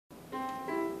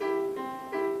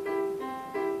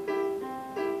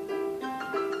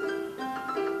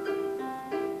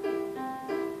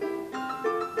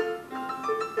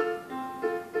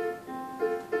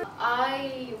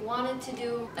wanted to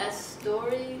do a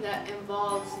story that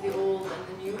involves the old and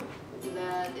the new,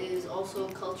 that is also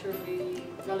culturally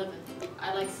relevant.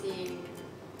 I like seeing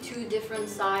two different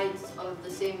sides of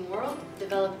the same world,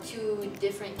 develop two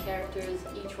different characters,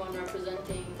 each one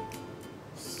representing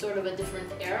sort of a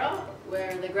different era,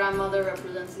 where the grandmother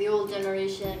represents the old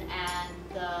generation and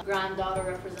the granddaughter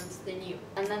represents the new.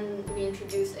 And then we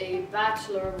introduce a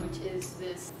bachelor, which is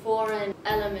this foreign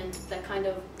element that kind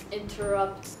of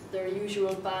interrupts their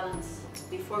usual balance.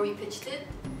 Before we pitched it,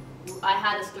 I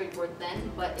had a storyboard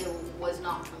then, but it was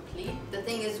not complete. The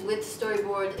thing is, with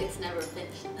storyboard, it's never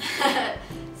finished.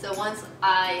 So once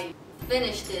I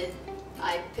finished it,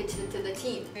 I pitched it to the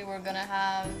team. We were gonna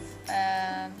have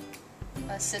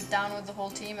a sit down with the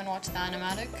whole team and watch the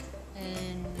animatic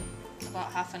in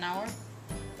about half an hour,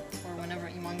 or whenever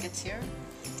Iman gets here.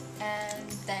 And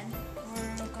then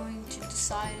we're going to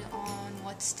decide on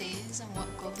what stays and what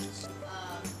goes.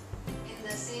 In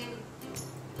the same,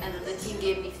 and then the team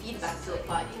gave me feedback to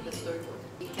apply to the storyboard.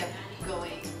 We kept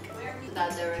going in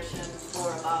that direction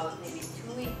for about maybe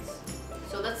 2 weeks.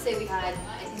 So let's say we had,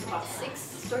 I think, about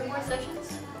 6 storyboard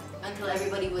sessions until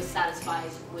everybody was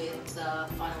satisfied with the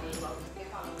final result.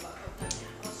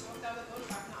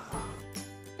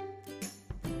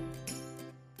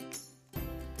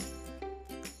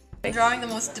 Drawing the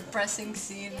most depressing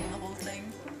scene in the whole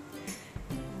thing.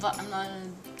 But I'm not in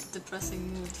a depressing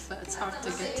mood, so it's hard to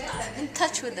get in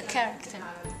touch with the character.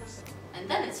 And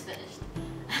then it's finished.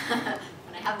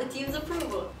 And I have the team's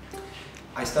approval.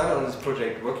 I started on this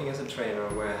project working as a trainer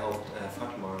where I helped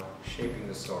Fatma shaping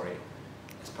the story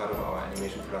as part of our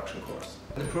animation production course.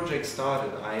 When the project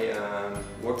started, I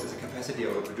worked as a capacity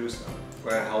over producer,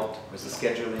 where I helped with the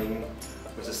scheduling,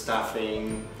 with the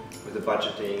staffing, with the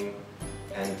budgeting,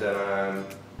 and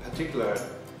particular,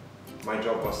 my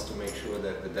job was to make sure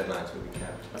that the deadlines would be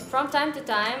kept. From time to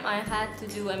time, I had to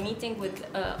do a meeting with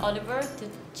Oliver to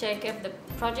check if the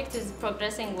project is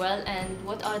progressing well and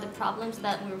what are the problems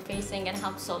that we're facing and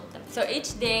how to solve them. So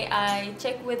each day I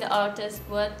check with the artist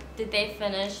what did they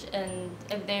finish and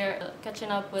if they're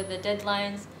catching up with the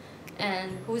deadlines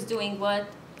and who's doing what.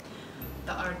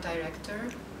 The art director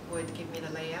would give me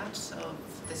the layouts of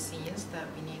the scenes that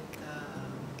we need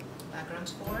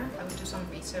backgrounds for. I would do some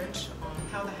research on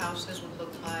how the houses would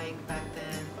look like back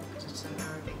then, because it's an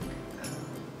Arabic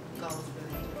Gulf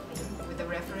related thing. With the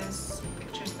reference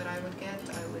pictures that I would get,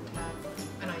 I would have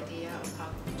an idea of how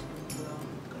to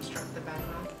construct the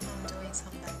background. I'm doing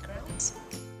some backgrounds.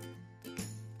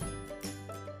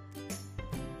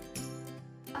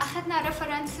 أخذنا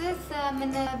ريفرنسز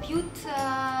من بيوت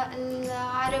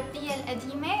العربية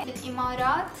القديمة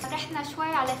بالإمارات. رحنا شوي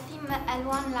على ثيم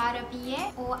الألوان العربية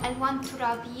وألوان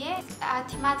ترابية.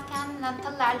 اعتماد كان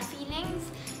لنطلع الفيلينجز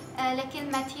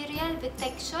لكل ماتيريال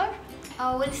بالتكشر،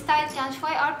 والستايل كان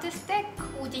شوي ارتستيك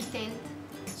وديتيلد.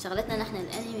 شغلتنا نحن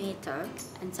الانيميتر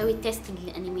نسوي تيستينج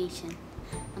للانيميشن،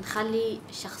 نخلي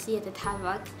الشخصية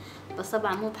تتحرك بس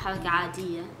طبعا مو بحركة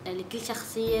عادية، لكل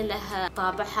شخصية لها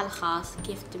طابعها الخاص،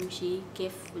 كيف تمشي،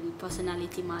 كيف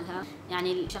البرسوناليتي مالها.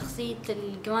 يعني شخصية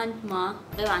الجراند ما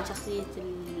غير عن شخصية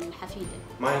الحفيدة.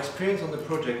 My experience on the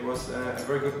project was a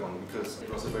very good one because it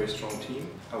was a very strong team.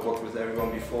 I worked with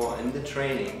everyone before in the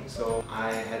training, so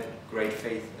I had great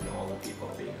faith in all the people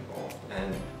being involved.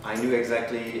 And I knew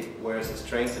exactly where's the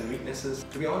strengths and weaknesses.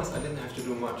 To be honest, I didn't have to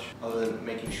do much other than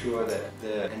making sure that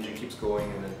the engine keeps going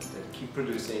and that they keep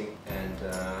producing and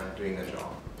doing their job.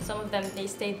 Some of them, they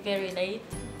stayed very late,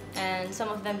 and some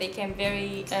of them, they came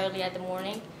very early at the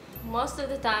morning. Most of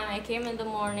the time I came in the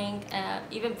morning,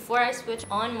 even before I switched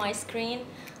on my screen,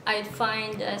 I'd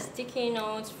find sticky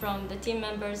notes from the team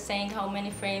members saying how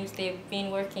many frames they've been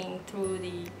working through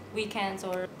the weekends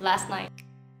or last night.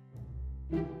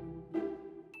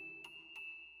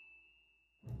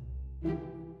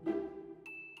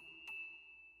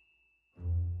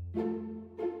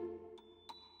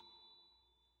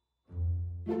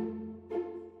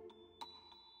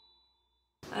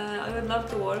 I would love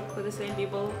to work with the same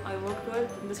people I worked with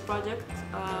in this project.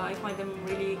 I find them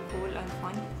really cool and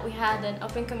fun. We had an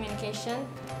open communication,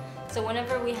 so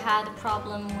whenever we had a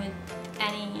problem with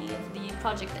any of the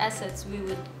project assets, we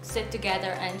would sit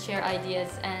together and share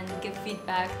ideas and give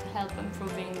feedback to help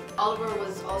improving. Oliver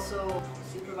was also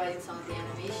supervising some of the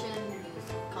animation. He was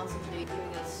constantly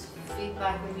giving us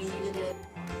feedback when we needed it.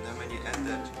 And then when you add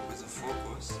that with a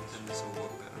focus, then this will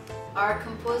work better. Our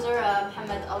composer,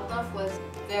 Mohammed Altaf, was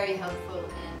very helpful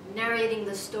in narrating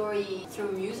the story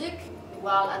through music,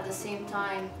 while at the same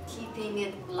time keeping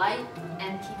it light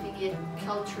and keeping it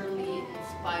culturally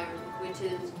inspired, which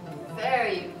is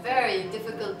very, very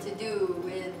difficult to do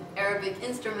with Arabic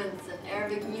instruments and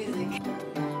Arabic music.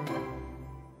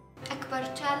 أكبر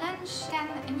تشالنج كان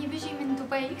إني بجي من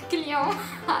دبي كل يوم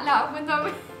على أبو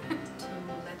ظبي. To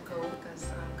let go because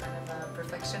I'm kind of a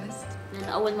perfectionist. لأن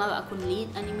أول مرة أكون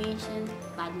lead animation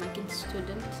بعد ما كنت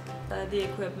student. The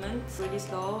equipment really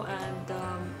slow and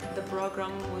the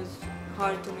program was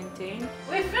hard to maintain.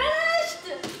 We finished!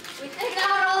 We take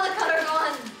out all the color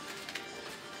gone.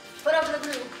 Put up the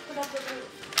glue. Put up the glue.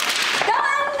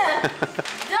 Done!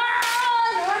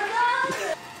 Done! We're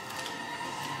done!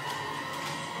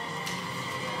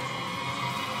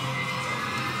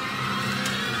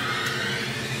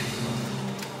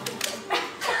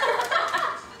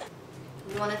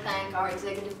 We want to thank our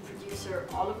executive producer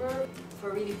Oliver for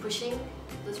really pushing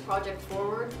this project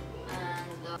forward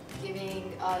and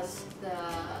giving us the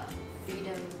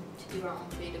freedom to do our own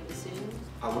creative decisions.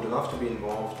 I would love to be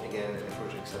involved again in a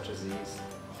project such as these,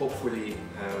 hopefully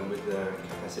with the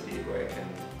capacity where I can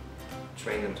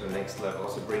train them to the next level,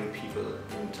 also bring people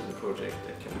into the project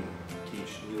that can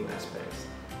teach new aspects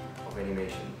of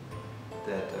animation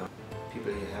that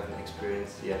people here haven't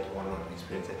experienced yet or not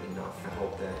experienced yet enough. I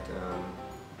hope that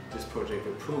this project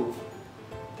will prove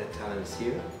that talent is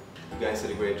here. You guys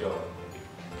did a great job.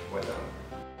 Well done.